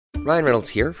Ryan Reynolds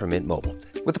here from Mint Mobile.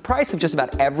 With the price of just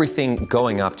about everything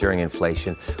going up during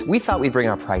inflation, we thought we'd bring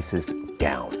our prices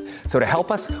down. So to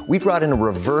help us, we brought in a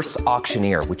reverse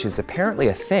auctioneer, which is apparently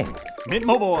a thing. Mint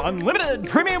Mobile Unlimited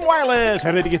Premium Wireless.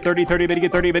 How to get 30, 30, bit to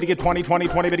get 30, bit to get 20, 20,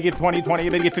 20, bit to get 20, 20,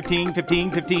 bit to get 15,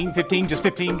 15, 15, 15, just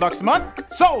 $15 a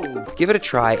month? Sold! Give it a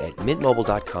try at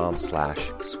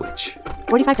mintmobile.com/switch.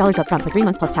 $45 up front for 3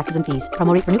 months plus taxes and fees.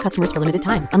 Promo rate for new customers for limited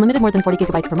time. Unlimited more than 40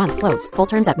 gigabytes per month. Slows full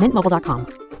terms at mintmobile.com.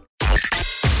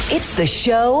 It's the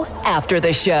show after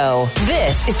the show.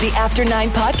 This is the After 9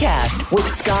 podcast with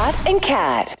Scott and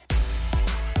Kat.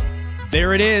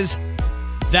 There it is.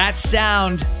 That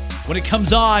sound. When it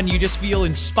comes on, you just feel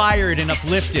inspired and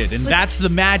uplifted. And that's the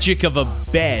magic of a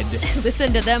bed.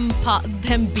 Listen to them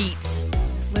beats.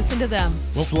 Listen to them.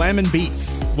 Well, slamming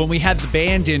beats. When we had the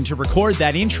band in to record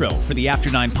that intro for the After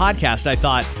 9 podcast, I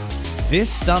thought, this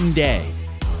someday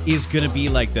is going to be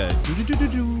like the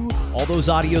do-do-do-do-do, all those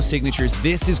audio signatures.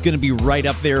 This is going to be right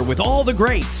up there with all the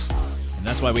greats. And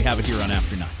that's why we have it here on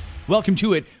After 9. Welcome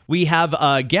to it. We have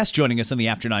a guest joining us on the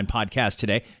After 9 podcast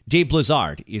today. Dave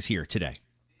Blizzard is here today.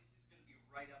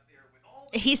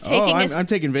 He's taking I'm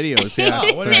taking videos.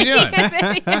 Yeah. What are you doing?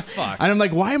 Fuck. And I'm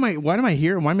like, why am I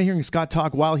here? Why am I hearing Scott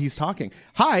talk while he's talking?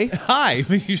 Hi.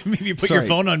 Maybe you put your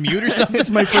phone on mute or something. It's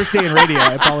my first day in radio.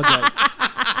 I apologize.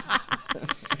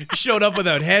 Showed up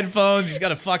without headphones. He's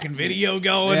got a fucking video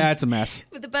going. Yeah, it's a mess.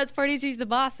 But the best part is he's the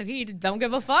boss, so he don't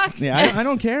give a fuck. Yeah, I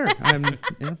don't care.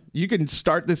 You can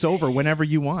start this over whenever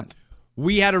you want.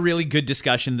 We had a really good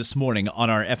discussion this morning on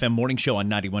our FM morning show on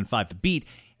 91.5 The Beat,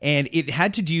 and it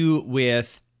had to do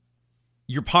with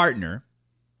your partner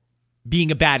being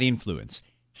a bad influence.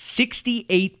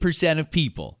 68% of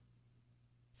people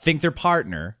think their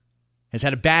partner has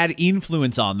had a bad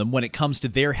influence on them when it comes to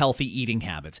their healthy eating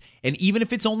habits. And even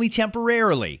if it's only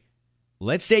temporarily,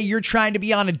 let's say you're trying to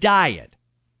be on a diet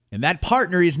and that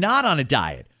partner is not on a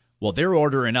diet. Well, they're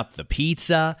ordering up the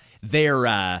pizza.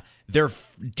 They're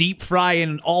deep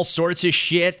frying all sorts of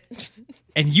shit.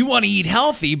 And you want to eat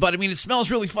healthy, but I mean, it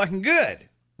smells really fucking good,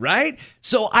 right?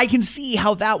 So I can see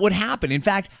how that would happen. In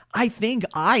fact, I think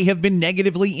I have been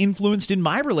negatively influenced in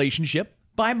my relationship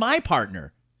by my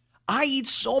partner. I eat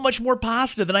so much more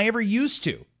pasta than I ever used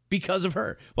to because of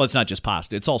her. Well, it's not just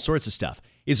pasta. It's all sorts of stuff.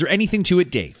 Is there anything to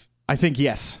it, Dave? I think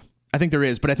yes. I think there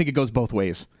is, but I think it goes both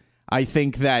ways. I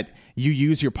think that you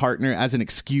use your partner as an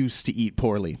excuse to eat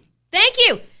poorly. Thank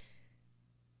you.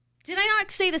 Did I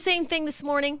not say the same thing this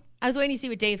morning? I was waiting to see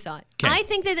what Dave thought. Okay. I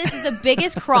think that this is the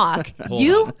biggest crock.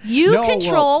 You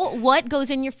control what goes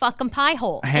in your fucking pie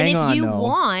hole. And if you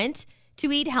want to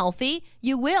eat healthy,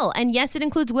 you will. And yes, it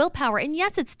includes willpower. And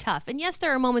yes, it's tough. And yes,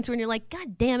 there are moments when you're like,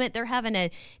 God damn it, they're having a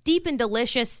deep and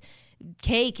delicious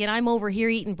cake, and I'm over here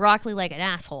eating broccoli like an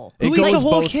asshole. Who eats a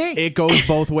whole cake? It goes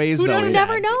both ways, though. You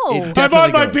never know. I'm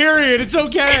on my period. It's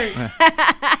okay.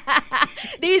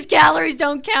 These calories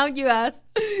don't count, you ass.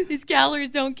 These calories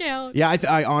don't count. Yeah,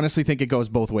 I honestly think it goes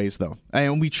both ways, though.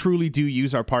 And we truly do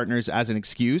use our partners as an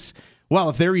excuse. Well,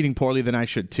 if they're eating poorly, then I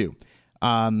should too.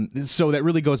 So that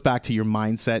really goes back to your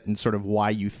mindset and sort of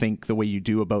why you think the way you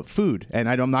do about food. And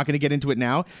I'm not going to get into it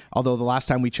now, although the last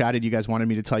time we chatted, you guys wanted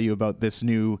me to tell you about this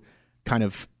new kind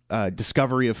of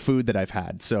discovery of food that I've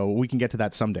had. So we can get to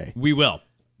that someday. We will.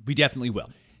 We definitely will.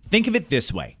 Think of it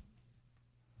this way.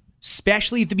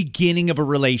 Especially at the beginning of a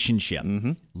relationship.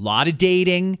 A lot of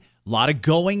dating, a lot of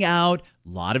going out, a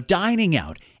lot of dining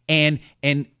out. And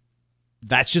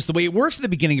that's just the way it works at the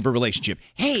beginning of a relationship.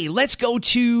 Hey, let's go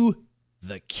to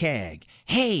the Keg.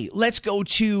 Hey, let's go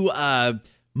to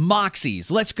Moxie's.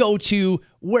 Let's go to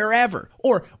wherever.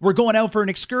 Or we're going out for an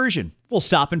excursion. We'll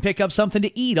stop and pick up something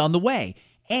to eat on the way.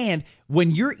 And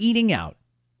when you're eating out,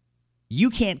 you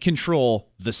can't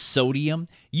control the sodium.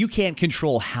 You can't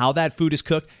control how that food is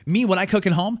cooked. Me, when I cook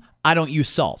at home, I don't use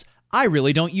salt. I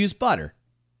really don't use butter.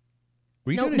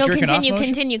 Were you doing a jerking off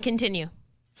motion? Continue.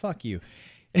 Fuck you.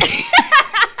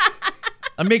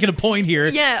 I'm making a point here.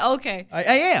 Yeah, okay. I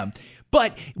am.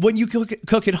 But when you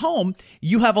cook at home,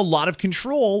 you have a lot of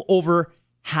control over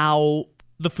how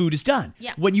the food is done.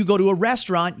 Yeah. When you go to a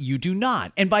restaurant, you do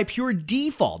not. And by pure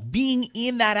default, being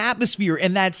in that atmosphere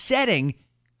and that setting,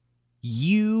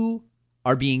 you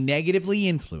are being negatively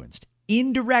influenced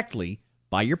indirectly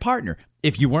by your partner.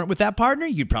 If you weren't with that partner,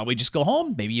 you'd probably just go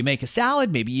home. Maybe you make a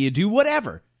salad. Maybe you do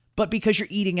whatever. But because you're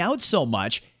eating out so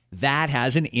much, that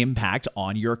has an impact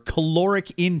on your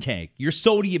caloric intake, your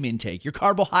sodium intake, your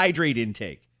carbohydrate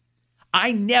intake.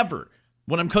 I never,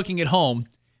 when I'm cooking at home,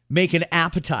 make an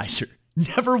appetizer.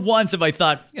 Never once have I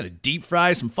thought, I'm going to deep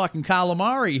fry some fucking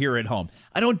calamari here at home.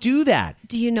 I don't do that.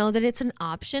 Do you know that it's an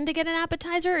option to get an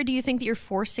appetizer, or do you think that you're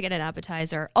forced to get an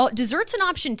appetizer? Oh, dessert's an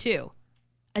option too.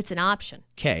 It's an option.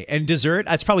 Okay, and dessert,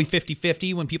 that's probably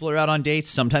 50-50 when people are out on dates.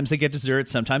 Sometimes they get dessert,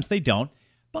 sometimes they don't.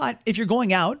 But if you're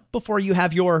going out before you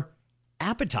have your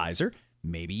appetizer,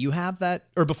 maybe you have that,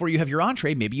 or before you have your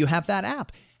entree, maybe you have that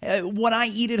app. When I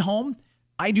eat at home,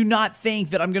 I do not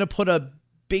think that I'm going to put a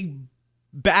big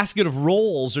basket of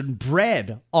rolls and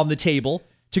bread on the table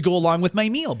to go along with my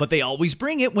meal, but they always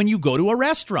bring it when you go to a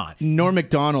restaurant. Norm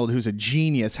Macdonald, who's a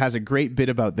genius, has a great bit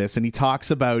about this, and he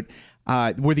talks about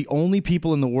we're the only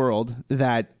people in the world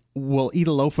that will eat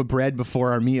a loaf of bread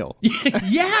before our meal.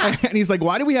 Yeah. And he's like,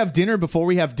 why do we have dinner before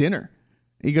we have dinner?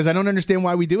 He goes, I don't understand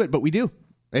why we do it, but we do.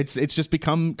 It's just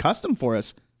become custom for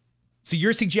us. So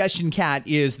your suggestion, Kat,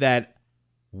 is that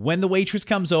when the waitress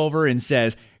comes over and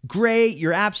says, great,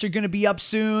 your apps are going to be up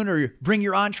soon, or bring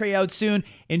your entree out soon,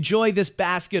 enjoy this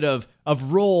basket of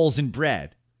rolls and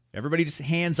bread. Everybody just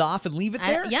hands off and leave it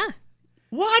there? Yeah.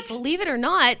 What? Believe it or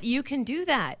not, you can do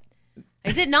that.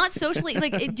 Is it not socially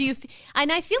do you?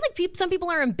 And I feel like some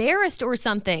people are embarrassed or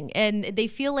something, and they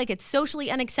feel like it's socially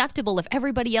unacceptable if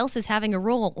everybody else is having a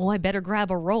roll. Oh, I better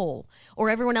grab a roll, or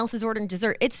everyone else is ordering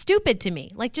dessert. It's stupid to me.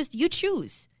 Like, just you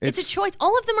choose. It's a choice.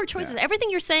 All of them are choices. Yeah.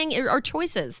 Everything you're saying are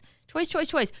choices.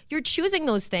 Choice. You're choosing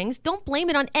those things. Don't blame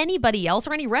it on anybody else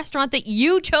or any restaurant that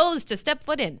you chose to step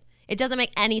foot in. It doesn't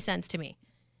make any sense to me.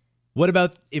 What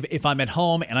about if I'm at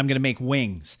home and I'm going to make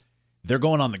wings? They're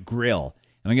going on the grill.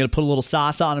 And I'm going to put a little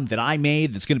sauce on them that I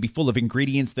made that's going to be full of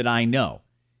ingredients that I know.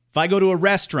 If I go to a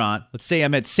restaurant, let's say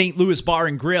I'm at St. Louis Bar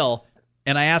and Grill,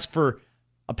 and I ask for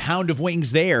a pound of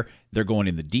wings there, they're going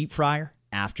in the deep fryer.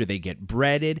 After they get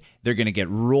breaded, they're going to get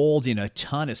rolled in a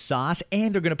ton of sauce,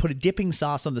 and they're going to put a dipping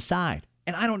sauce on the side.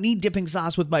 And I don't need dipping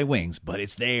sauce with my wings, but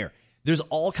it's there. There's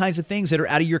all kinds of things that are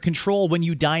out of your control when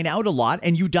you dine out a lot,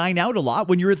 and you dine out a lot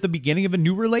when you're at the beginning of a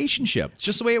new relationship. It's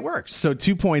just the way it works. So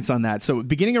 2 points on that. So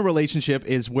beginning a relationship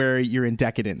is where you're in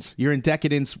decadence. You're in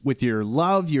decadence with your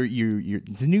love, you're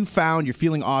newfound, you're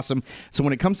feeling awesome. So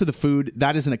when it comes to the food,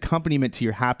 that is an accompaniment to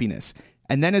your happiness.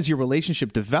 And then as your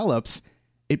relationship develops,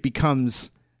 it becomes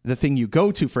the thing you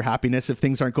go to for happiness if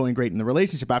things aren't going great in the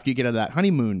relationship after you get out of that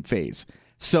honeymoon phase.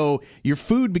 So your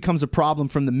food becomes a problem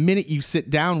from the minute you sit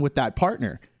down with that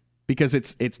partner, because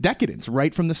it's decadence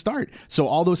right from the start. So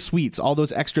all those sweets, all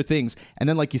those extra things, and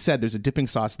then like you said, there's a dipping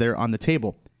sauce there on the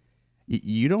table.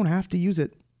 You don't have to use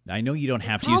it. I know you don't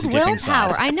have to use a dipping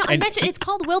sauce. I know. I mentioned it's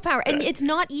called willpower, and it's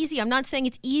not easy. I'm not saying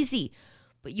it's easy,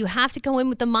 but you have to go in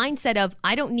with the mindset of,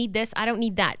 I don't need this, I don't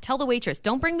need that. Tell the waitress,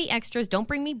 don't bring me extras, don't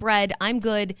bring me bread. I'm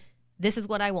good. This is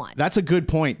what I want. That's a good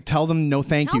point. Tell them, no,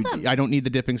 thank you. I don't need the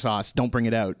dipping sauce. Don't bring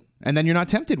it out. And then you're not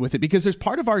tempted with it, because there's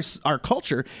part of our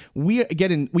culture. We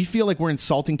feel like we're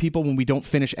insulting people when we don't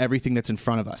finish everything that's in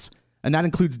front of us. And that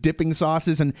includes dipping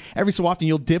sauces. And every so often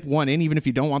you'll dip one in, even if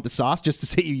you don't want the sauce, just to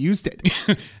say you used it.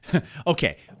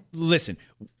 Okay, listen.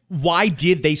 Why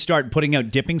did they start putting out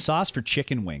dipping sauce for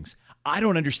chicken wings? I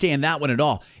don't understand that one at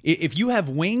all. If you have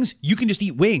wings, you can just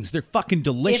eat wings. They're fucking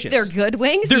delicious. If they're good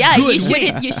wings, they're good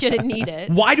wings. You shouldn't need it.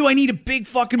 Why do I need a big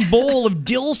fucking bowl of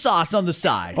dill sauce on the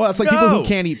side? Well, it's like people who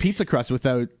can't eat pizza crust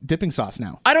without dipping sauce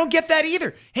now. I don't get that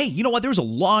either. Hey, you know what? There was a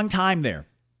long time there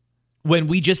when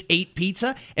we just ate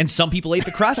pizza, and some people ate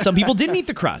the crust, some people didn't eat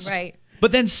the crust. Right.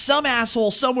 But then some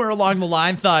asshole somewhere along the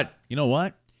line thought, you know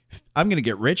what? I'm going to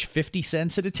get rich 50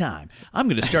 cents at a time. I'm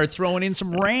going to start throwing in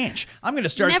some ranch. I'm going to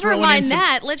start Never throwing mind in some...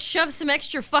 that. Let's shove some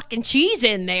extra fucking cheese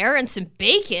in there and some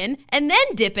bacon and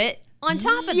then dip it on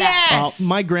top of that.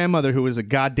 My grandmother, who was a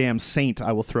goddamn saint,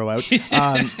 I will throw out,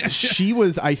 she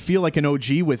was, I feel like, an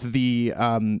OG with the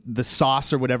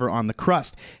sauce or whatever on the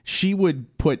crust. She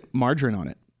would put margarine on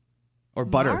it or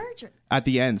butter. At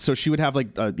the end. So she would have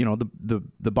like the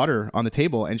butter on the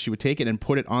table, and she would take it and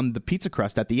put it on the pizza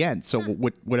crust at the end. So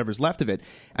whatever's left of it.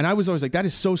 And I was always like, that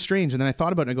is so strange. And then I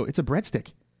thought about it and I go, it's a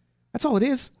breadstick. That's all it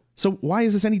is. So why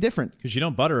is this any different? Because you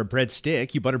don't butter a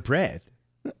breadstick, you butter bread.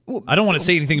 Well, I don't want to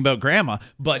say anything about Grandma,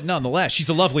 but nonetheless, she's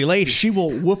a lovely lady. She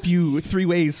will whoop you 3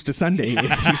 ways to Sunday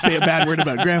if you say a bad word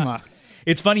about Grandma.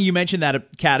 It's funny you mentioned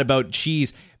that, Kat, about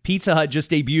cheese. Pizza Hut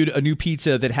just debuted a new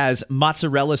pizza that has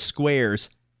mozzarella squares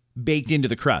baked into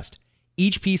the crust.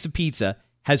 Each piece of pizza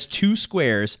has 2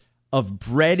 squares of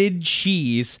breaded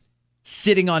cheese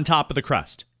sitting on top of the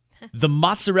crust. The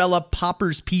mozzarella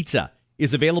poppers pizza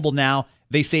is available now.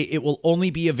 They say it will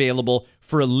only be available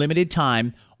for a limited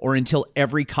time or until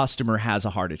every customer has a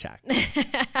heart attack.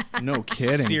 No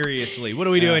kidding. Seriously, what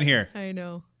are we doing here? I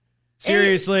know.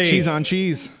 Seriously. Cheese on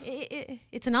cheese.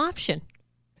 It's an option.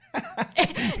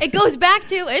 It goes back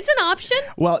to, it's an option.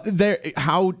 Well,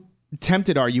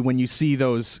 tempted are you when you see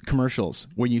those commercials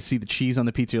where you see the cheese on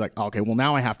the pizza? You're like, oh, okay, well,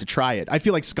 now I have to try it. I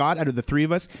feel like Scott, out of the three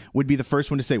of us, would be the first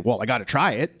one to say, well, I got to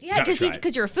try it. Yeah, because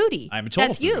you're a foodie. I'm a total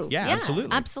That's foodie. you. Yeah,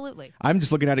 absolutely. Absolutely. I'm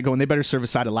just looking at it going, they better serve a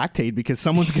side of Lactaid because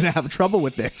someone's going to have trouble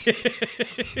with this.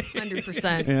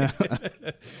 100%.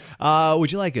 Yeah.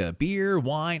 Would you like a beer,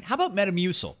 wine? How about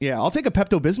Metamucil? Yeah, I'll take a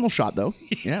Pepto-Bismol shot, though.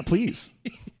 Yeah, please.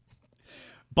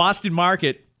 Boston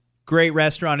Market, great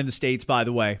restaurant in the States, by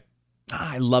the way.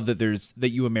 I love that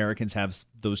you Americans have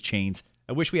those chains.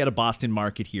 I wish we had a Boston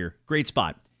Market here. Great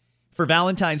spot. For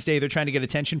Valentine's Day, they're trying to get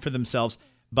attention for themselves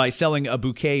by selling a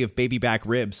bouquet of baby back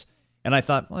ribs. And I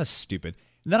thought, well, that's stupid.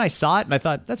 And then I saw it and I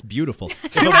thought, that's beautiful.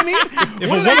 See what I mean?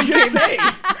 What did I just say?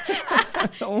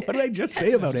 What did I just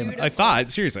say about him? I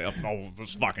thought, seriously, oh,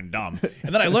 that's fucking dumb.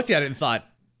 And then I looked at it and thought,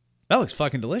 that looks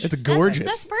fucking delicious. It's gorgeous.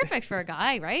 That's perfect for a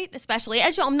guy, right? Especially,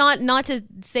 as I'm not to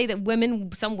say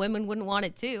that some women wouldn't want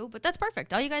it too, but that's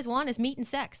perfect. All you guys want is meat and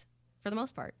sex, for the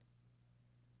most part.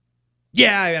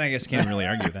 Yeah, I mean, I guess can't really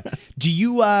argue with that. Do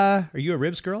you? Are you a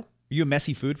ribs girl? Are you a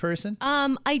messy food person?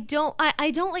 I don't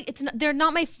like. They're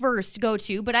not my first go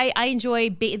to, but I enjoy.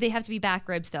 They have to be back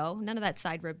ribs though. None of that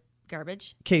side rib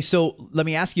garbage. Okay, so let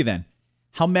me ask you then: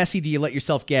 how messy do you let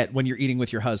yourself get when you're eating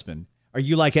with your husband? Are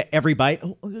you like at every bite,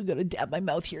 oh, I'm going to dab my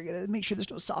mouth here, going to make sure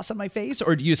there's no sauce on my face?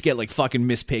 Or do you just get like fucking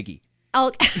Miss Piggy?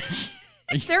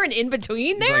 Is there an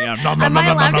in-between there? Like, Am I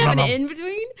allowed to have an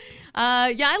in-between?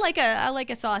 Yeah, I like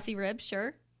a saucy rib,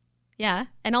 sure. Yeah,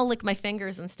 and I'll lick my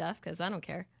fingers and stuff because I don't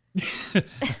care.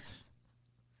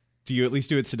 Do you at least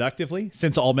do it seductively,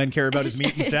 since all men care about is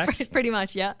meat and sex? Pretty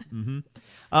much, yeah.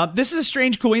 Mm-hmm. This is a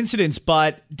strange coincidence,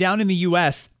 but down in the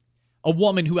U.S., a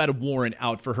woman who had a warrant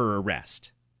out for her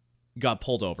arrest got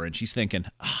pulled over, and she's thinking,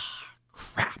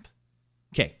 crap.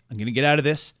 Okay, I'm going to get out of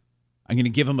this. I'm going to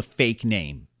give him a fake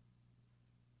name.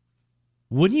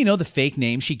 Wouldn't you know the fake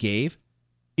name she gave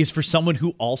is for someone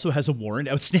who also has a warrant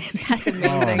outstanding? That's amazing.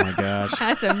 Oh, my gosh.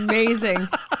 That's amazing.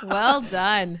 Well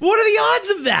done. What are the odds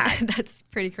of that? That's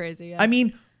pretty crazy, yeah. I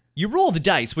mean, you roll the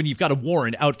dice when you've got a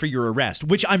warrant out for your arrest,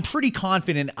 which I'm pretty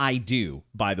confident I do,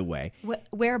 by the way.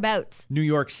 Whereabouts? New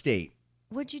York State.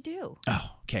 What'd you do?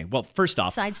 Oh, okay. Well, first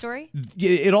off, side story?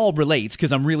 It all relates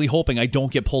because I'm really hoping I don't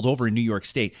get pulled over in New York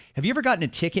State. Have you ever gotten a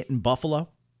ticket in Buffalo?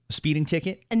 A speeding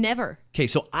ticket? Never. Okay,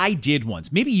 so I did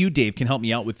once. Maybe you, Dave, can help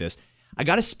me out with this. I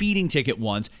got a speeding ticket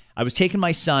once. I was taking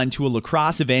my son to a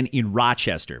lacrosse event in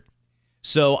Rochester.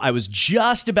 So I was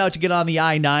just about to get on the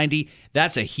I-90.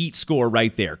 That's a heat score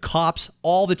right there. Cops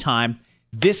all the time.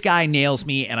 This guy nails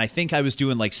me, and I think I was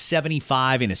doing like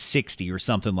 75 in a 60 or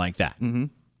something like that. Mm-hmm.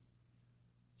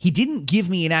 He didn't give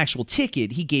me an actual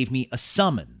ticket. He gave me a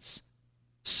summons.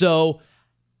 So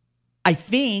I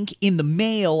think in the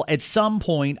mail at some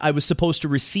point I was supposed to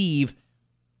receive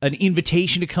an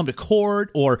invitation to come to court,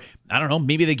 or I don't know,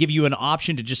 maybe they give you an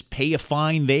option to just pay a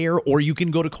fine there, or you can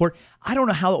go to court. I don't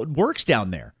know how it works down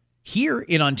there. Here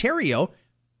in Ontario,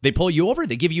 they pull you over,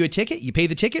 they give you a ticket, you pay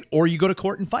the ticket, or you go to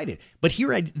court and fight it. But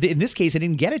here, in this case, I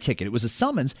didn't get a ticket. It was a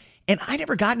summons, and I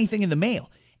never got anything in the mail.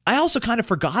 I also kind of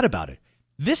forgot about it.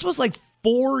 This was like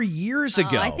 4 years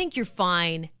ago. I think you're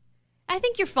fine.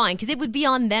 Because it would be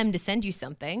on them to send you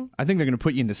something. I think they're going to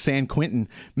put you into San Quentin.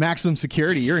 Maximum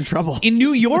security. You're in trouble. In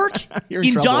New York? You're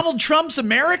in trouble. Donald Trump's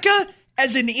America?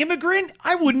 As an immigrant?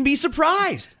 I wouldn't be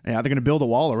surprised. Yeah, they're going to build a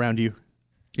wall around you.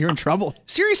 You're in trouble.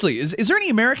 Seriously, is there any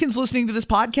Americans listening to this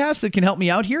podcast that can help me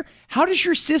out here? How does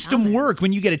your system work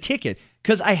when you get a ticket?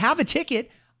 Because I have a ticket.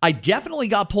 I definitely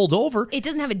got pulled over. It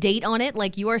doesn't have a date on it,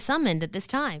 like you are summoned at this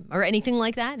time or anything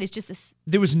like that. It's just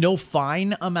There was no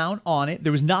fine amount on it.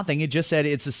 There was nothing. It just said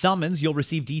it's a summons. You'll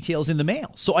receive details in the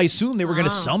mail. So I assumed they were going to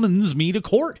summons me to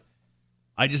court.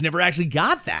 I just never actually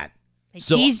got that. They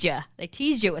teased you. They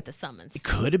teased you with the summons. It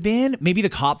could have been. Maybe the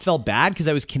cop felt bad because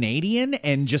I was Canadian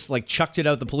and just like chucked it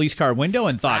out the police car window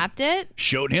and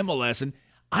showed him a lesson.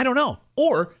 I don't know.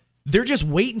 Or they're just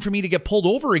waiting for me to get pulled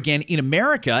over again in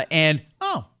America and,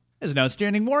 there's an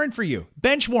outstanding warrant for you.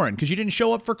 Bench warrant because you didn't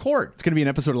show up for court. It's going to be an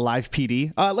episode of Live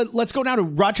PD. Let's go now to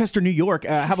Rochester, New York.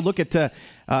 Have a look at,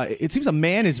 it seems a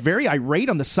man is very irate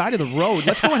on the side of the road.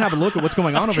 Let's go and have a look at what's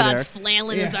going on over there. Scott's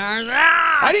flailing his arms.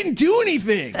 I didn't do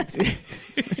anything.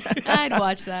 I'd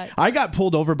watch that. I got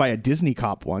pulled over by a Disney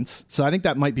cop once, so I think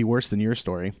that might be worse than your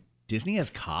story. Disney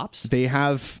has cops? They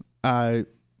have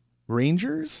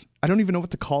rangers. I don't even know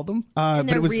what to call them. And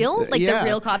they're real? Like the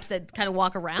real cops that kind of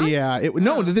walk around? Yeah.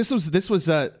 This was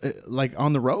like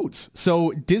on the roads.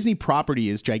 So Disney property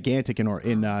is gigantic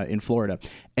in Florida,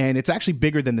 and it's actually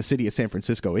bigger than the city of San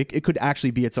Francisco. It could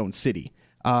actually be its own city,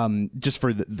 just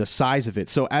for the size of it.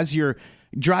 So as you're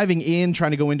driving in,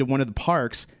 trying to go into one of the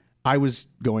parks, I was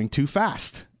going too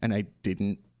fast. and I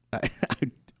didn't.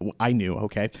 I knew,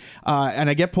 okay. And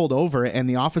I get pulled over, and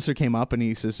the officer came up and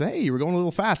he says, "Hey, you were going a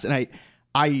little fast." And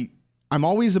I'm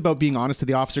always about being honest to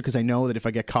the officer because I know that if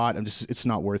I get caught, it's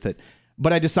not worth it.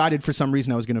 But I decided for some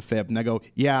reason I was going to fib. And I go,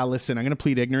 "Yeah, listen, I'm going to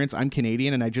plead ignorance. I'm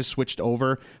Canadian, and I just switched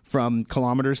over from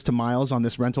kilometers to miles on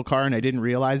this rental car, and I didn't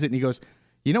realize it." And he goes,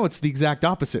 "You know, it's the exact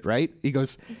opposite, right?" He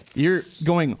goes, "You're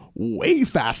going way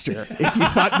faster if you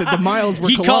thought that the miles were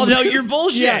kilometers." He called out your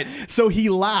bullshit. Yeah. So he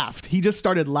laughed. He just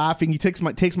started laughing. He takes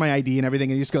my ID and everything,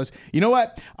 and he just goes, "You know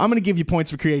what? I'm going to give you points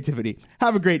for creativity.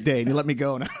 Have a great day." And he let me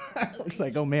go. And I was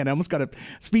like, oh, man, I almost got a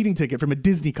speeding ticket from a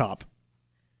Disney cop.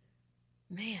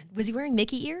 Man, was he wearing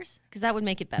Mickey ears? Because that would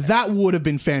make it better. That would have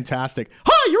been fantastic.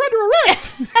 Hi, you're under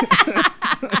arrest.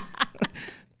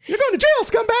 You're going to jail,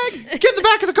 scumbag. Get in the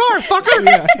back of the car, fucker.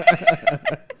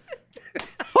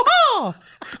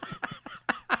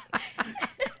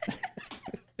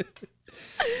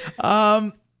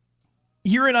 Yeah.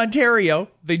 Here in Ontario,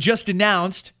 they just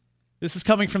announced, this is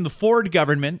coming from the Ford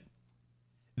government,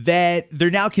 that they're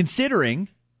now considering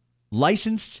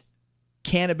licensed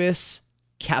cannabis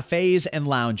cafes and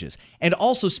lounges, and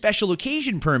also special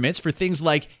occasion permits for things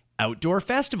like outdoor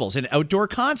festivals and outdoor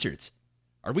concerts.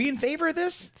 Are we in favor of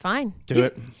this? Fine. Do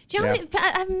it. Do you know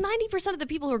 90% of the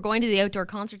people who are going to the outdoor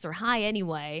concerts are high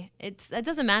anyway. It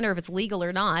doesn't matter if it's legal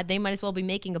or not. They might as well be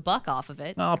making a buck off of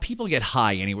it. Oh, people get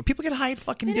high anywhere. People get high at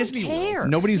fucking Disney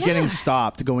World. Nobody's getting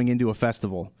stopped going into a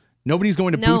festival. Nobody's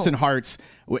going to Boots and Hearts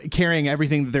carrying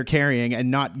everything that they're carrying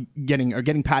and not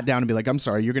getting pat down and be like, "I'm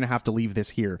sorry, you're going to have to leave this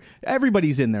here."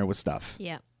 Everybody's in there with stuff.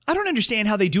 Yeah. I don't understand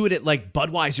how they do it at like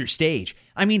Budweiser stage.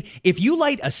 I mean, if you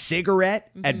light a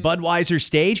cigarette at Budweiser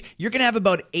stage, you're going to have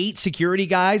about 8 security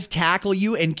guys tackle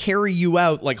you and carry you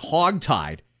out like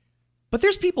hogtied. But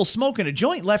there's people smoking a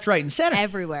joint left, right, and center.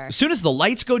 Everywhere. As soon as the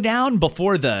lights go down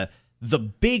before the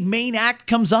big main act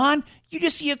comes on, you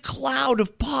just see a cloud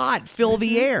of pot fill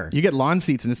the air. You get lawn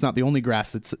seats, and it's not the only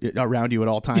grass that's around you at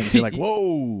all times. You're like,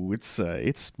 whoa, it's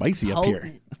spicy up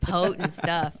here. Potent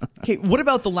stuff. Okay, what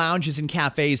about the lounges and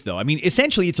cafes, though? I mean,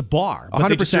 essentially, it's a bar, but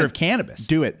they just serve cannabis.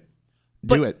 Do it.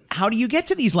 How do you get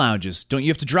to these lounges? Don't you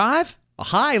have to drive? A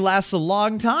high lasts a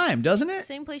long time, doesn't it?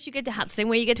 Same place you get to have. Same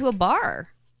way you get to a bar.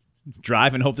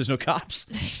 Drive and hope there's no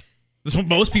cops. That's what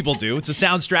most people do. It's a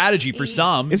sound strategy for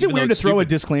some. Is it weird to throw a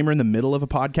disclaimer in the middle of a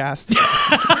podcast?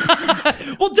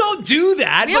 Well, don't do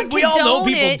that. We all know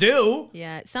people do.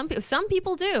 Yeah, some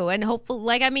people do, and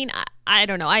hopefully, I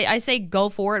don't know. I say go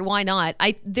for it. Why not?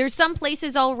 There's some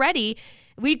places already.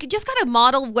 We just got to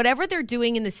model whatever they're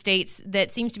doing in the States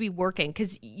that seems to be working.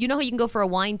 Because you know how you can go for a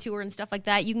wine tour and stuff like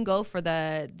that? You can go for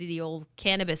the old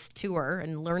cannabis tour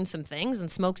and learn some things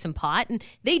and smoke some pot. And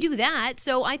they do that.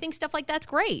 So I think stuff like that's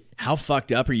great. How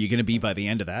fucked up are you going to be by the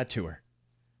end of that tour?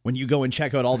 When you go and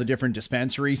check out all the different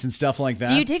dispensaries and stuff like that?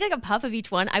 Do you take like a puff of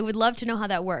each one? I would love to know how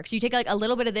that works. You take like a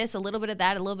little bit of this, a little bit of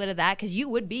that, a little bit of that, because you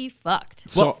would be fucked.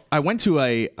 So I went to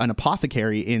an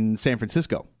apothecary in San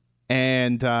Francisco.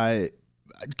 And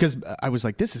because I was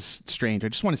like, this is strange. I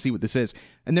just want to see what this is.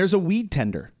 And there's a weed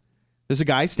tender. There's a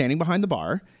guy standing behind the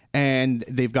bar, and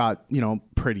they've got,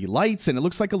 pretty lights, and it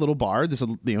looks like a little bar.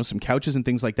 There's some couches and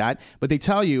things like that. But they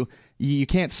tell you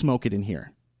can't smoke it in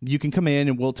here. You can come in,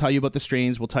 and we'll tell you about the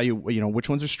strains. We'll tell you, which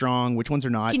ones are strong, which ones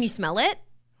are not. Can you smell it?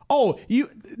 Oh,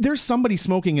 there's somebody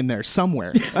smoking in there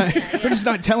somewhere. They're just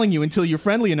not telling you until you're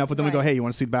friendly enough with them to go, "Hey, you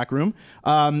want to see the back room?"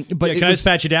 But can I just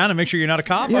pat you down and make sure you're not a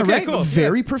cop? Yeah, okay, right. Cool.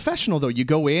 Very professional, though. You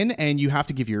go in and you have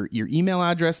to give your email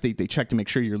address. They check to make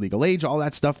sure you're legal age, all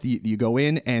that stuff. You go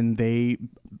in and they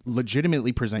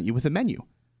legitimately present you with a menu.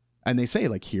 And they say,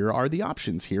 like, here are the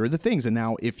options. Here are the things. And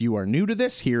now, if you are new to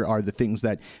this, here are the things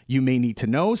that you may need to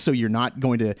know. So you're not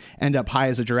going to end up high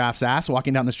as a giraffe's ass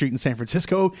walking down the street in San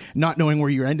Francisco, not knowing where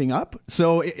you're ending up.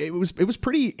 So it was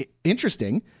pretty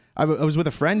interesting. I was with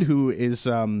a friend who is,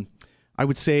 I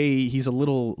would say he's a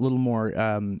little more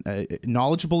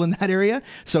knowledgeable in that area.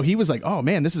 So he was like, "Oh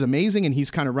man, this is amazing," and he's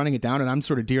kind of running it down, and I'm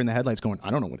sort of deer in the headlights, going, "I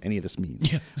don't know what any of this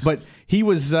means." Yeah. But he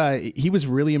was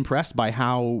really impressed by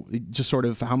how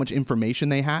much information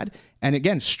they had, and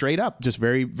again, straight up, just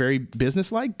very very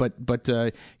businesslike. But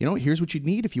here's what you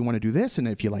need if you want to do this, and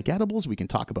if you like edibles, we can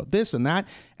talk about this and that.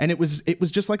 And it was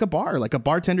just like a bar, like a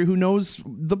bartender who knows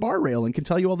the bar rail and can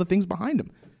tell you all the things behind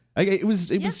him. It was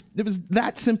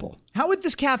that simple. How would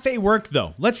this cafe work,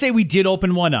 though? Let's say we did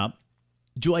open one up.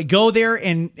 Do I go there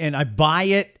and I buy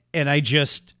it and I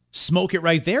just smoke it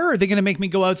right there, or are they going to make me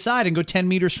go outside and go 10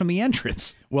 meters from the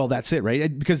entrance? Well, that's it,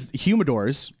 right? Because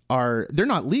humidors they're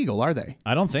not legal, are they?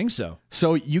 I don't think so.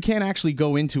 So you can't actually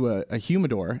go into a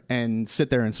humidor and sit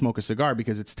there and smoke a cigar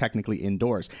because it's technically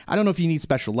indoors. I don't know if you need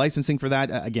special licensing for that.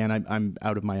 Again, I'm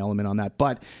out of my element on that.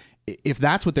 But if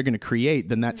that's what they're going to create,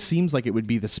 then that seems like it would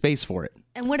be the space for it.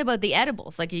 And what about the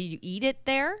edibles? Like, you eat it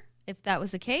there, if that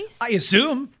was the case? I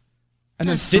assume. And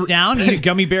then sit down, eat a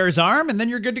gummy bear's arm, and then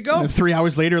you're good to go. And 3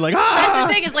 hours later, like, That's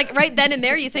the thing, is like right then and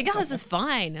there you think, oh, this is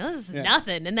fine. This is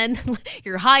nothing. And then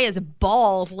you're high as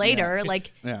balls later,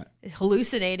 like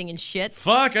hallucinating and shit.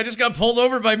 Fuck, I just got pulled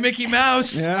over by Mickey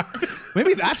Mouse. Yeah.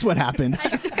 Maybe that's what happened.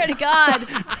 I swear to God.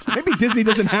 Maybe Disney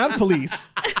doesn't have police.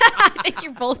 I think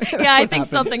you're both. Yeah, I think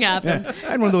something happened. Yeah.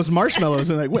 I had one of those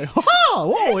marshmallows and like, wait,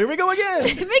 whoa, here we go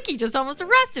again. Mickey just almost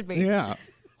arrested me. Yeah.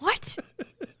 What?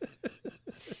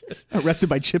 Arrested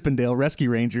by Chippendale Rescue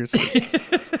Rangers.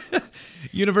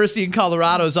 University in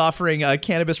Colorado is offering a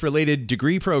cannabis-related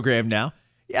degree program now.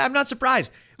 Yeah, I'm not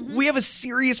surprised. We have a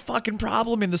serious fucking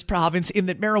problem in this province in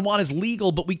that marijuana is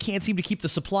legal, but we can't seem to keep the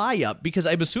supply up because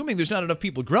I'm assuming there's not enough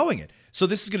people growing it. So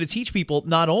this is going to teach people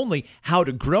not only how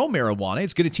to grow marijuana,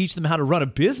 it's going to teach them how to run a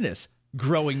business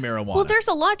growing marijuana. Well, there's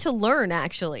a lot to learn,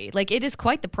 actually. Like, it is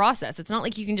quite the process. It's not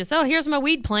like you can just, oh, here's my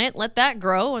weed plant, let that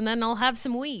grow, and then I'll have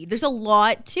some weed. There's a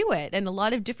lot to it, and a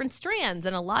lot of different strands,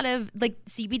 and a lot of, like,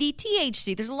 CBD,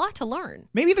 THC. There's a lot to learn.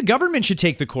 Maybe the government should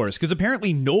take the course, because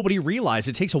apparently nobody realized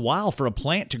it takes a while for a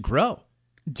plant to grow.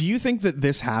 Do you think that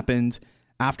this happened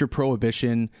after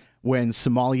Prohibition, when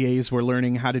sommeliers were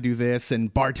learning how to do this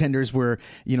and bartenders were,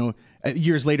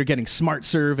 years later getting smart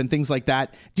serve and things like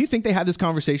that? Do you think they had this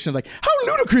conversation of like, how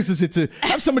ludicrous is it to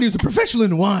have somebody who's a professional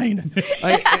in wine?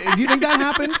 Do you think that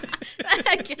happened?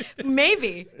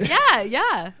 Maybe.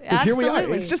 Yeah. Absolutely. Here we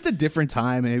are. It's just a different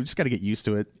time and we just got to get used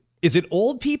to it. Is it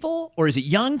old people or is it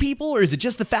young people or is it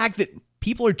just the fact that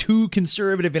people are too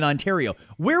conservative in Ontario?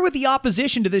 Where would the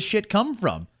opposition to this shit come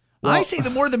from? Well, I say the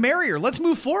more the merrier. Let's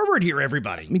move forward here,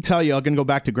 everybody. Let me tell you, I'm going to go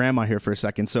back to grandma here for a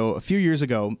second. So a few years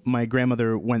ago, my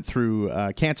grandmother went through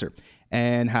cancer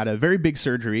and had a very big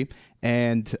surgery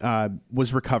and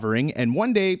was recovering. And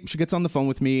one day she gets on the phone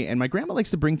with me, and my grandma likes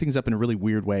to bring things up in a really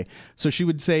weird way. So she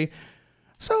would say,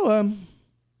 what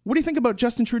do you think about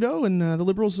Justin Trudeau and the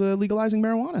Liberals legalizing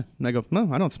marijuana? And I go,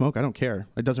 no, I don't smoke. I don't care.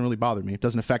 It doesn't really bother me. It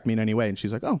doesn't affect me in any way. And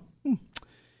she's like,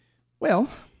 well,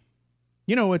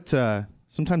 you know what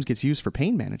sometimes gets used for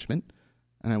pain management?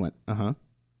 And I went,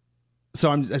 So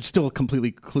I'm still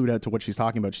completely clued out to what she's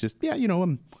talking about. She's just,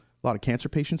 a lot of cancer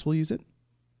patients will use it.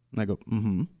 And I go,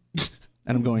 And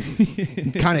I'm going,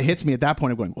 it kind of hits me at that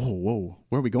point. I'm going, oh, whoa,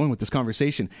 where are we going with this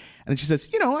conversation? And then she says,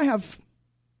 I have,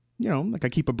 I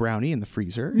keep a brownie in the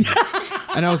freezer.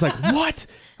 And I was like, what?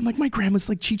 I'm like, my grandma's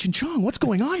like Cheech and Chong. What's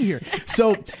going on here?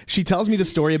 So she tells me the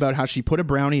story about how she put a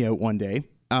brownie out one day.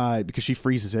 Because she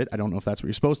freezes it. I don't know if that's what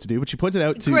you're supposed to do, but she puts it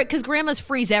out to... Because grandmas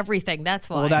freeze everything, that's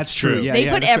why. Well, that's true. Yeah, they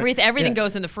put everything, everything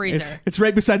goes in the freezer. It's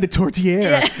right beside the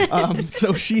tortilla.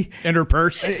 So she... And her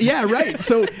purse. Yeah, right.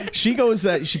 So she goes,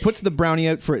 she puts the brownie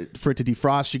out for it to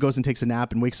defrost. She goes and takes a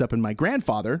nap and wakes up, and my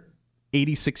grandfather,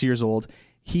 86 years old,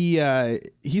 he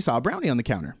saw a brownie on the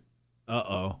counter.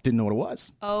 Uh-oh. Didn't know what it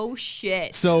was. Oh,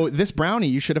 shit. So this brownie,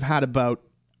 you should have had about,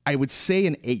 I would say,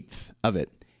 an eighth of it.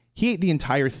 He ate the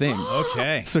entire thing.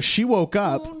 Okay. So she woke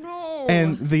up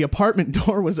and the apartment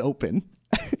door was open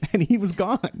and he was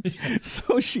gone.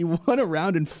 So she went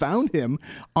around and found him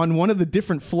on one of the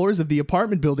different floors of the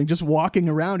apartment building, just walking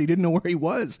around. He didn't know where he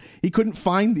was. He couldn't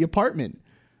find the apartment.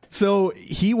 So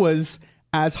he was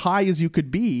as high as you could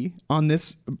be on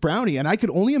this brownie. And I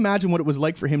could only imagine what it was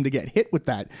like for him to get hit with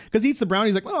that. Because he eats the brownie,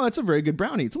 he's like, oh, that's a very good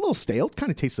brownie. It's a little stale. It kind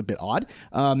of tastes a bit odd.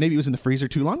 Maybe it was in the freezer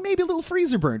too long. Maybe a little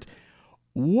freezer burnt.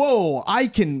 Whoa, I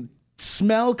can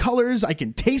smell colors. I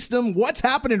can taste them. What's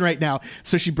happening right now?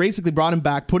 So she basically brought him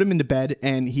back, put him into bed,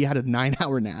 and he had a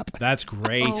 9-hour nap. That's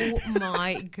great. Oh,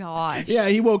 my gosh. Yeah,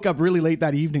 he woke up really late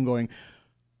that evening going,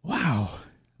 wow,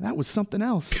 that was something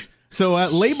else. So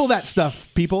label that stuff,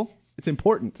 people. It's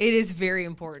important. It is very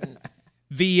important.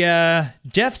 The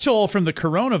death toll from the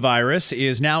coronavirus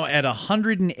is now at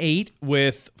 108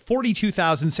 with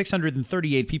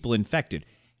 42,638 people infected.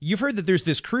 You've heard that there's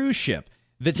this cruise ship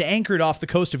that's anchored off the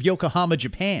coast of Yokohama,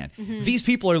 Japan. Mm-hmm. These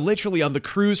people are literally on the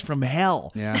cruise from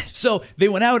hell. Yeah. So they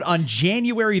went out on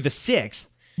January the 6th,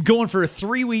 going for a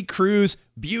 3-week cruise.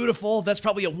 Beautiful. That's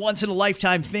probably a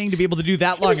once-in-a-lifetime thing to be able to do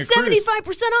that long a cruise. It was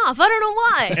 75% off. I don't know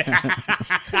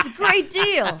why. It's a great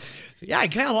deal. Yeah, I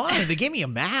got on it. They gave me a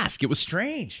mask. It was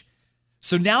strange.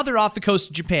 So now they're off the coast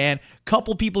of Japan.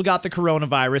 Couple people got the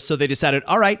coronavirus, so they decided,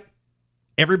 all right,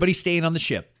 everybody's staying on the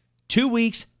ship. 2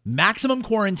 weeks, maximum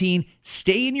quarantine,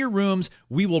 stay in your rooms.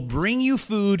 We will bring you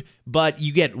food, but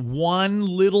you get one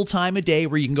little time a day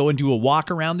where you can go and do a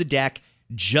walk around the deck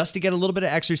just to get a little bit of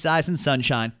exercise and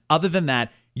sunshine. Other than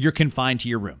that, you're confined to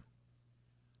your room.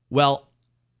 Well,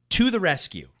 to the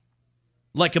rescue,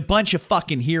 like a bunch of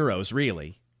fucking heroes,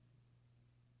 really.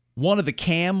 One of the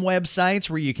cam websites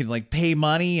where you can like pay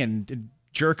money and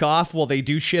jerk off while they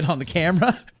do shit on the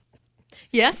camera.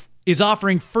 Yes. Is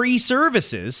offering free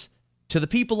services to the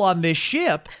people on this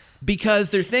ship because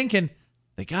they're thinking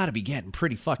they got to be getting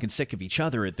pretty fucking sick of each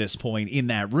other at this point in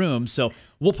that room. So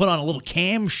we'll put on a little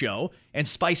cam show and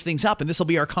spice things up. And this will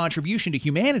be our contribution to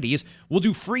humanity is we'll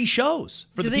do free shows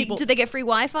for the people. Did they get free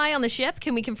Wi-Fi on the ship?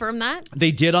 Can we confirm that?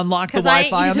 They did unlock the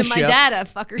Wi-Fi on the ship. Because I using my data,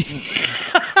 fuckers.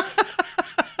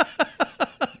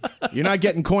 You're not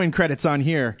getting coin credits on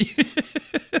here.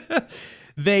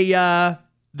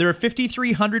 There are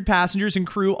 5,300 passengers and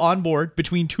crew on board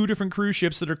between two different cruise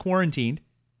ships that are quarantined.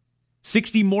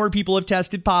 60 more people have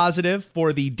tested positive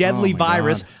for the deadly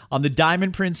virus on the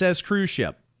Diamond Princess cruise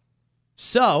ship.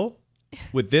 So,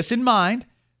 with this in mind,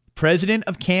 President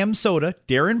of Cam Soda,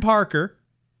 Darren Parker,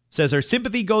 says our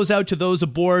sympathy goes out to those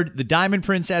aboard the Diamond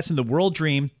Princess and the World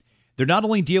Dream. They're not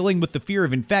only dealing with the fear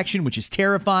of infection, which is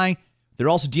terrifying, they're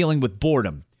also dealing with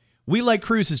boredom. We like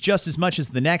cruises just as much as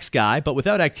the next guy, but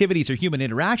without activities or human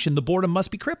interaction, the boredom must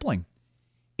be crippling.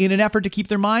 In an effort to keep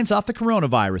their minds off the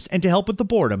coronavirus and to help with the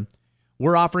boredom,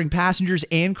 we're offering passengers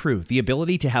and crew the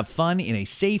ability to have fun in a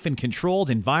safe and controlled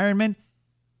environment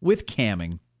with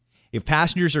camming. If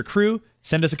passengers or crew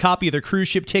send us a copy of their cruise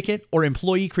ship ticket or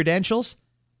employee credentials,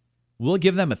 we'll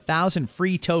give them 1,000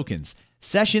 free tokens.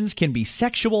 Sessions can be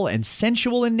sexual and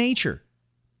sensual in nature,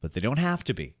 but they don't have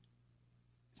to be.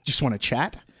 Just want to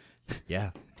chat?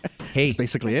 Yeah. Hey. That's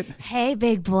basically it. Hey,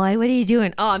 big boy, what are you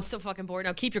doing? Oh, I'm so fucking bored.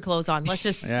 Now keep your clothes on. Let's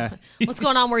just. Yeah. What's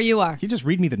going on where you are? Can you just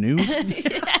read me the news?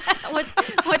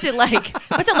 What's it like?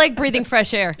 What's it like breathing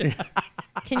fresh air?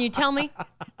 Can you tell me?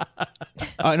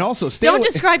 And also, don't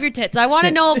describe your tits. I want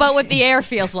to know about what the air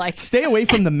feels like. Stay away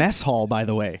from the mess hall, by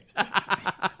the way.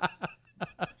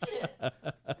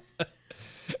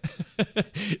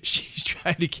 She's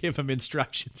trying to give him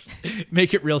instructions.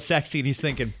 Make it real sexy, and he's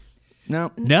thinking,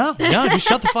 No, just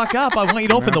shut the fuck up. I want you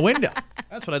to open the window.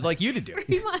 That's what I'd like you to do.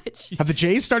 Pretty much. Have the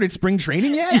Jays started spring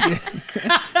training yet?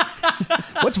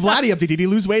 What's Vladdy up to? Did he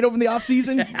lose weight over the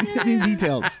offseason?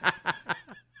 Details.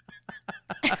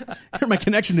 You're my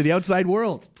connection to the outside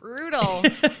world. Brutal.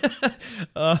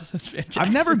 That's fantastic.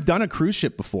 I've never done a cruise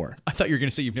ship before. I thought you were going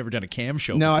to say you've never done a cam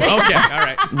show. No. Okay, all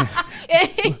right.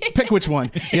 Pick which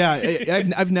one.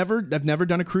 Yeah, I've never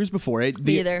done a cruise before.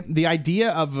 Me either. The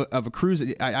idea of a cruise,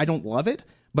 I don't love it,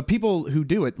 but people who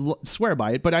do it swear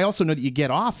by it. But I also know that you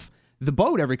get off the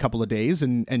boat every couple of days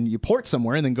and you port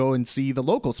somewhere and then go and see the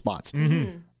local spots.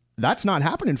 Mm-hmm. That's not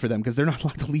happening for them because they're not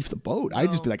allowed to leave the boat. No. I'd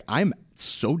just be like, I'm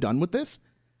so done with this.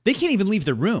 They can't even leave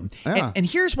their room. Yeah. And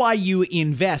here's why you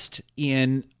invest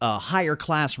in a higher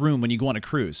class room when you go on a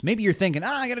cruise. Maybe you're thinking,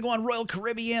 I got to go on Royal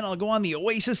Caribbean. I'll go on the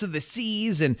Oasis of the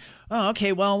Seas. And,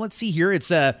 okay, well, let's see here. It's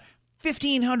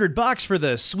 $1,500 for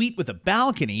the suite with a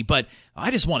balcony, but I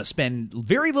just want to spend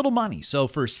very little money. So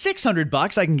for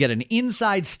 $600, I can get an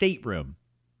inside stateroom.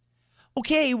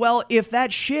 Okay, well, if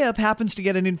that ship happens to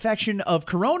get an infection of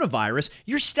coronavirus,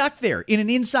 you're stuck there in an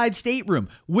inside stateroom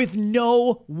with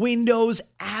no windows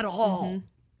at all. Mm-hmm.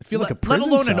 I feel like a prison let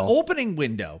alone cell. An opening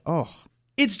window. Oh,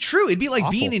 it's true. It'd be like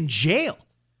awful. being in jail.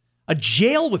 A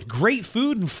jail with great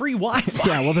food and free Wi-Fi.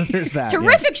 Yeah, well, there's that.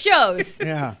 Terrific shows.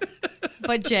 Yeah.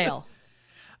 But jail.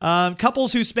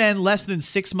 Couples who spend less than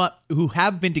 6 months, who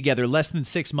have been together less than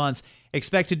 6 months,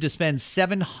 expected to spend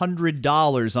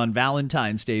 $700 on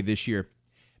Valentine's Day this year.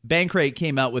 Bankrate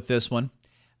came out with this one.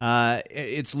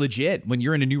 It's legit. When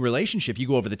you're in a new relationship, you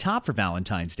go over the top for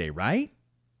Valentine's Day, right?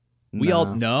 We all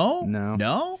know.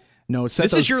 No.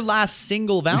 This is your last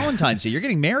single Valentine's Day. You're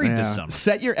getting married this summer.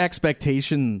 Set your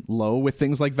expectation low with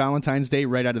things like Valentine's Day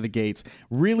right out of the gates.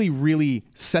 Really, really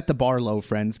set the bar low,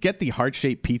 friends. Get the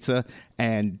heart-shaped pizza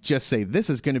and just say, this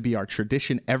is going to be our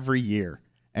tradition every year,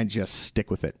 and just stick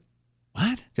with it.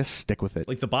 What? Just stick with it.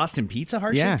 Like the Boston Pizza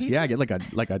heart-shaped pizza? Yeah, get like a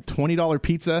 $20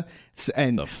 pizza.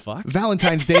 And the fuck?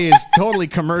 Valentine's Day is totally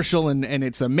commercial and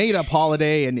it's a made-up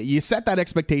holiday, and you set that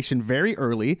expectation very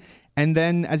early. And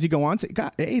then as you go on, say,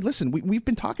 God, hey, listen, we've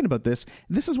been talking about this.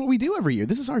 This is what we do every year.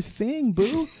 This is our thing,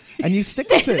 boo. And you stick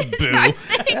with it.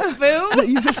 Boo.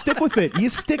 You just stick with it. You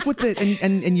stick with it,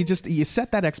 and you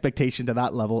set that expectation to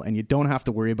that level, and you don't have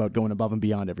to worry about going above and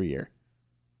beyond every year.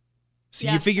 So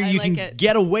you figure you can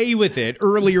get away with it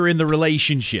earlier in the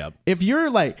relationship. If you're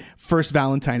like, first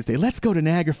Valentine's Day, let's go to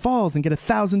Niagara Falls and get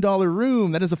 $1,000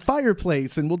 room that has a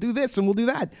fireplace, and we'll do this and we'll do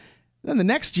that. Then the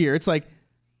next year, it's like,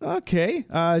 okay,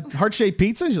 heart-shaped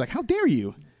pizza. And she's like, how dare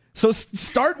you? So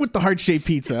start with the heart-shaped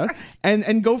pizza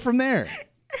and go from there.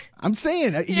 I'm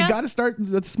saying you got to start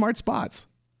with smart spots.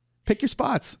 Pick your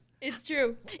spots. It's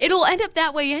true. It'll end up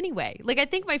that way anyway. Like, I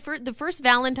think the first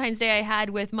Valentine's Day I had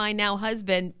with my now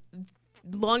husband,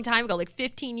 long time ago, like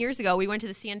 15 years ago, we went to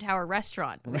the CN Tower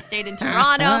restaurant. We stayed in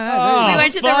Toronto. We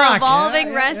went to the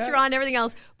revolving restaurant and everything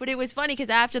else. But it was funny because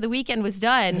after the weekend was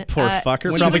done, poor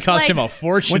fucker, probably cost him a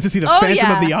fortune. Went to see the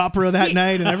Phantom of the Opera that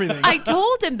night and everything. I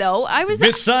told him though, I was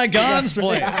Miss Saigon's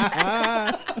playing.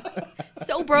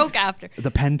 So broke after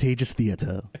the Pantages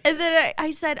Theater. And then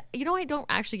I said, I don't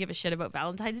actually give a shit about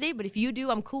Valentine's Day, but if you do,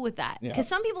 I'm cool with that. Because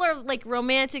some people are like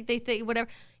romantic, they think whatever.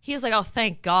 He was like, oh,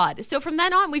 thank God. So from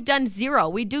then on, we've done zero.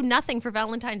 We do nothing for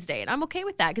Valentine's Day. And I'm okay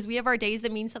with that because we have our days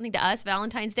that mean something to us.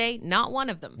 Valentine's Day, not one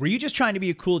of them. Were you just trying to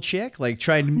be a cool chick? Like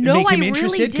trying to make him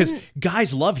interested? Because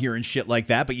guys love hearing shit like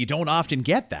that, but you don't often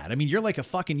get that. I mean, you're like a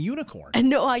fucking unicorn.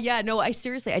 I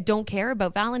seriously, I don't care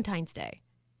about Valentine's Day.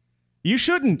 You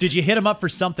shouldn't. Did you hit him up for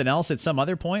something else at some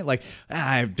other point? Like,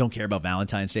 I don't care about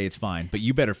Valentine's Day. It's fine. But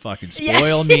you better fucking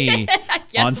spoil me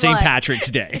on St.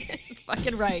 Patrick's Day.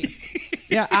 Fucking right.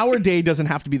 Yeah, our day doesn't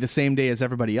have to be the same day as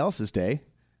everybody else's day.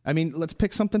 I mean, let's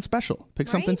pick something special. Pick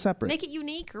something separate. Make it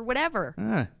unique or whatever.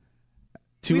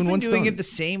 Two in one stone. We've been doing it the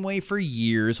same way for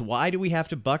years. Why do we have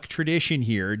to buck tradition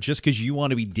here just because you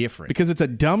want to be different? Because it's a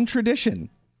dumb tradition.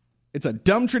 It's a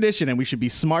dumb tradition, and we should be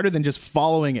smarter than just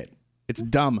following it. It's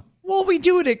dumb. Well, we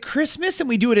do it at Christmas, and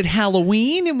we do it at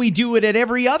Halloween, and we do it at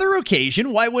every other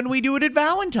occasion. Why wouldn't we do it at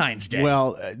Valentine's Day?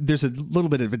 Well, there's a little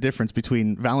bit of a difference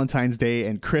between Valentine's Day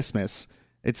and Christmas.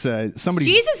 It's somebody's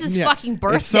Jesus' fucking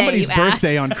birthday. It's somebody's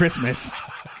birthday on Christmas.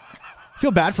 I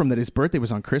feel bad for him that his birthday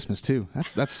was on Christmas too.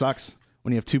 That sucks.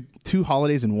 When you have two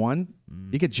holidays in one,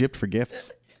 you get gypped for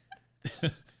gifts.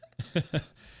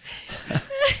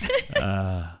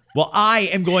 Well, I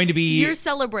am going to be You're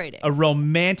celebrating. A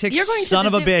romantic son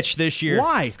of a bitch this year.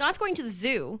 Why? Scott's going to the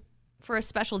zoo for a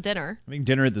special dinner. Having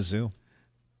dinner at the zoo.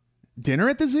 Dinner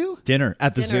at the zoo? Dinner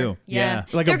at the zoo. Yeah.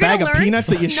 Like a bag of peanuts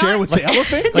that you share with the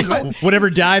elephant? Like whatever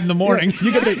died in the morning.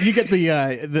 You get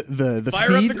the Fire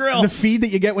feed, up the grill. the feed that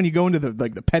you get when you go into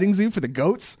the petting zoo for the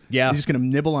goats. Yeah. You're just gonna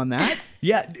nibble on that.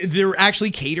 Yeah, they're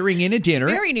actually catering in a dinner.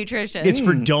 It's very nutritious. It's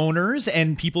for donors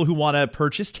and people who want to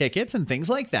purchase tickets and things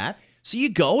like that. So you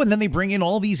go, and then they bring in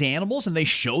all these animals, and they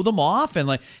show them off, and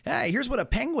like, hey, here's what a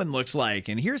penguin looks like,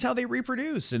 and here's how they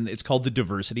reproduce, and it's called the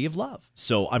diversity of love.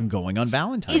 So I'm going on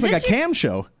Valentine's. It's like a cam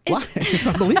show. It's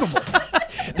unbelievable.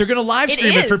 They're going to live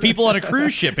stream it for people on a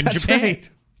cruise ship in Japan. Right.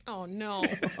 Oh, no.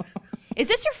 Is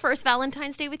this your first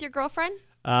Valentine's Day with your girlfriend?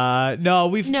 No,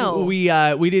 we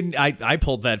didn't. I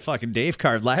pulled that fucking Dave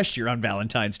card last year on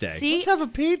Valentine's Day. See? Let's have a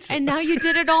pizza. And now you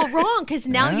did it all wrong because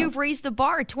now you've raised the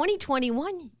bar.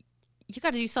 2021, you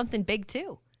got to do something big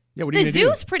too. Yeah, what are you the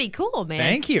gonna zoo's pretty cool, man.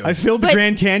 Thank you. I filled the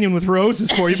Grand Canyon with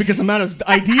roses for you because I'm out of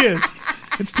ideas.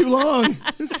 It's too long.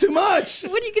 It's too much.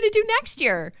 What are you going to do next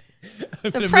year?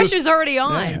 The pressure's already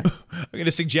on. I'm going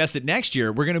to suggest that next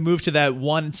year we're going to move to that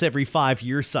once every 5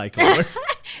 year cycle.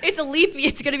 It's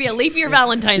going to be a leap year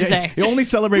Valentine's Day. You only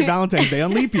celebrate Valentine's Day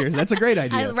on leap years. That's a great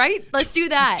idea. Right? Let's do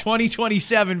that.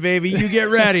 2027, baby. You get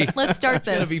ready. Let's start It's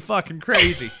this. going to be fucking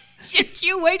crazy. Just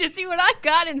you wait to see what I've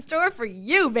got in store for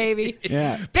you, baby.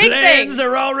 Yeah. Big Plans things.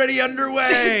 are already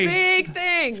underway. Big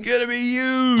things. It's going to be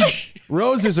huge.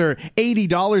 Roses are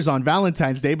 $80 on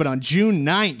Valentine's Day, but on June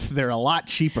 9th, they're a lot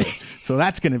cheaper. So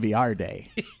that's going to be our day.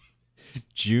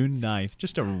 June 9th.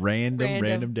 Just a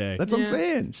random day. That's what I'm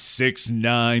saying.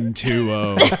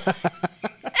 6920.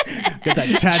 Get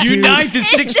that tattoo. June 9th is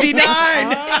 69.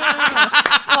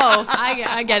 Oh,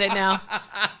 I get it now.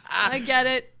 I get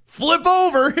it. Flip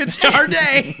over. It's our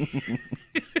day.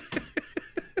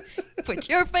 Put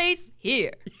your face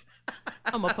here.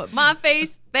 I'm going to put my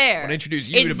face there. I want to introduce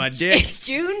you to my dick. It's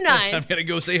June 9th. I'm going to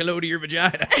go say hello to your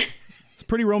vagina. It's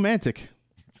pretty romantic.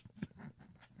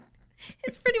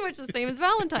 It's pretty much the same as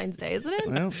Valentine's Day, isn't it?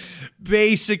 Well,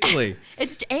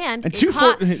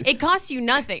 It costs you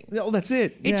nothing. oh, that's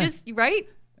it. It Yeah. just, right?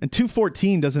 And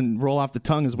 214 doesn't roll off the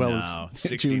tongue as well No, as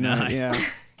 69. June 9th. Yeah.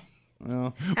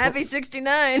 Well, Happy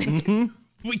 69.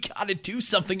 We got to do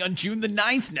something on June the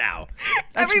 9th now.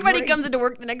 Everybody comes into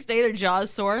work the next day, their jaw's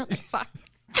sore. Fuck.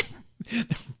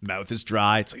 Mouth is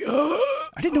dry. It's like,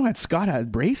 I didn't know that Scott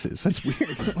had braces. That's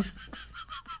weird.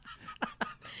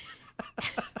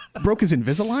 Broke his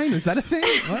Invisalign? Is that a thing?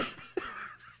 What?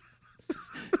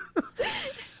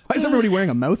 Why is everybody wearing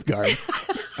a mouth guard?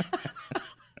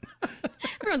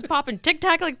 Everyone's popping Tic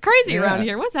Tac like crazy around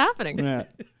here. What's happening? Yeah.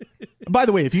 By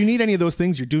the way, if you need any of those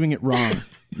things, you're doing it wrong.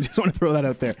 Just want to throw that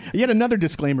out there. Yet another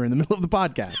disclaimer in the middle of the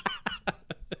podcast.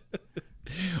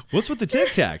 What's with the Tic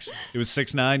Tacs? It was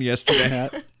 6'9" yesterday.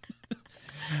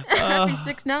 Happy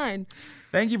 6'9".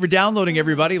 Thank you for downloading,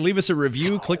 everybody. Leave us a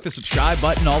review. Click the subscribe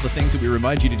button. All the things that we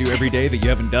remind you to do every day that you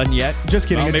haven't done yet. Just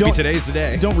kidding. Well, maybe today's the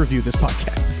day. Don't review this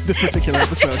podcast, this particular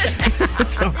episode.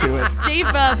 Don't do it. Dave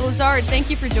Blizzard, thank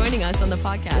you for joining us on the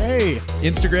podcast. Hey.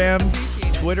 Instagram,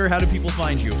 Appreciate it. Twitter, how do people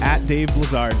find you? At Dave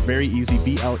Blizzard. Very easy.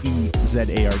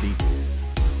 BLEZARD.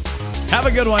 Have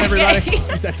a good one, everybody.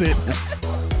 That's it.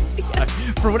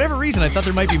 For whatever reason, I thought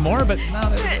there might be more, but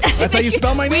no. That's how you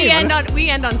spell my name. We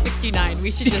end on 69. We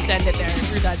should just end it there.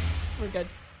 We're done. We're good.